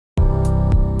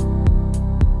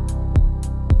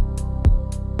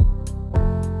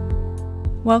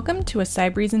Welcome to a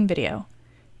Cybereason video.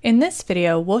 In this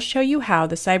video, we'll show you how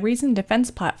the Cybereason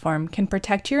defense platform can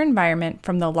protect your environment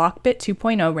from the LockBit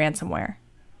 2.0 ransomware.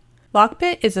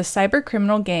 LockBit is a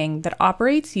cybercriminal gang that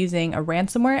operates using a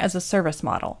ransomware as a service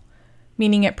model,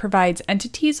 meaning it provides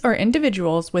entities or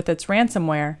individuals with its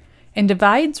ransomware and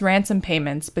divides ransom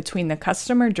payments between the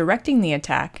customer directing the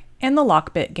attack and the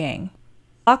LockBit gang.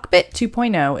 LockBit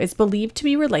 2.0 is believed to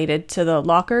be related to the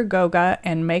Locker, Goga,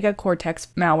 and Megacortex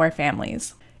malware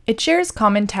families. It shares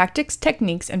common tactics,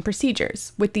 techniques, and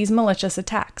procedures with these malicious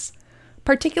attacks,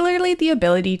 particularly the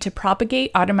ability to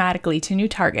propagate automatically to new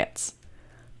targets,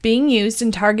 being used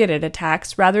in targeted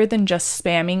attacks rather than just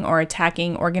spamming or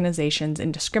attacking organizations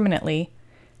indiscriminately,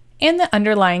 and the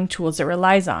underlying tools it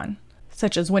relies on,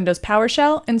 such as Windows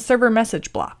PowerShell and server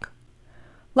message block.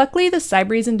 Luckily, the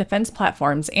Cybereason defense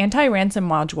platform's anti-ransom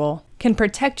module can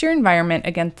protect your environment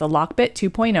against the LockBit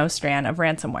 2.0 strand of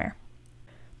ransomware.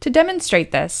 To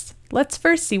demonstrate this, let's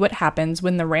first see what happens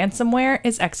when the ransomware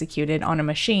is executed on a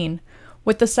machine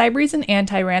with the Cybereason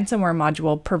anti-ransomware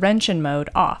module prevention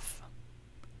mode off.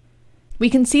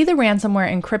 We can see the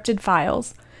ransomware encrypted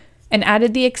files and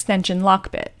added the extension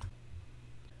LockBit.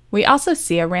 We also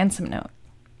see a ransom note.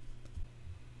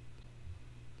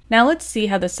 Now let's see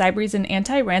how the Cybereason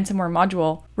anti-ransomware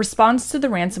module responds to the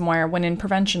ransomware when in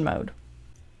prevention mode.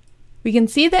 We can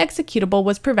see the executable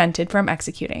was prevented from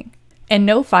executing, and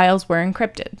no files were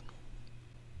encrypted.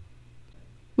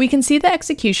 We can see the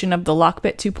execution of the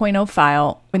LockBit 2.0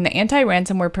 file when the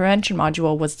anti-ransomware prevention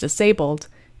module was disabled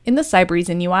in the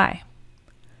Cybereason UI.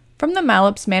 From the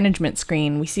mallops management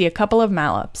screen, we see a couple of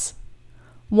mallops,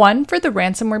 one for the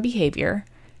ransomware behavior,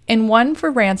 and one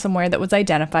for ransomware that was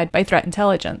identified by threat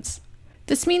intelligence.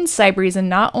 This means Cybereason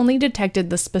not only detected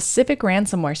the specific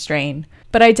ransomware strain,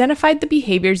 but identified the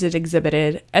behaviors it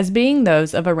exhibited as being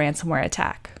those of a ransomware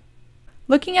attack.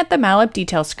 Looking at the mallop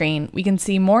detail screen, we can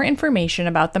see more information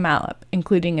about the mallop,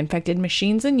 including infected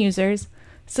machines and users,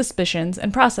 suspicions,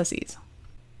 and processes.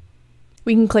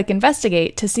 We can click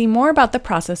Investigate to see more about the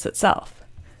process itself,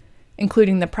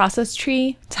 including the process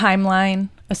tree, timeline,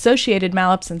 associated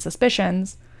mallops and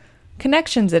suspicions,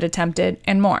 connections it attempted,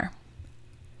 and more.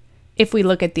 If we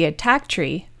look at the attack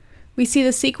tree, we see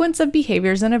the sequence of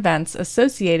behaviors and events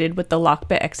associated with the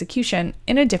LockBit execution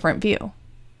in a different view.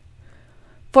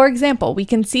 For example, we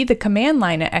can see the command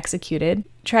line it executed,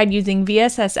 tried using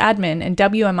VSSadmin and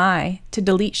WMI to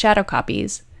delete shadow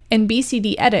copies, and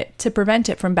BCDedit to prevent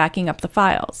it from backing up the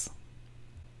files.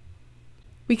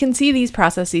 We can see these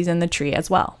processes in the tree as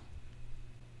well.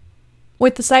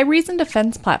 With the Cybereason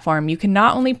defense platform, you can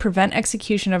not only prevent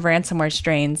execution of ransomware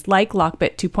strains like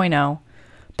LockBit 2.0,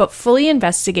 but fully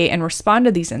investigate and respond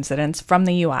to these incidents from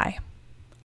the UI.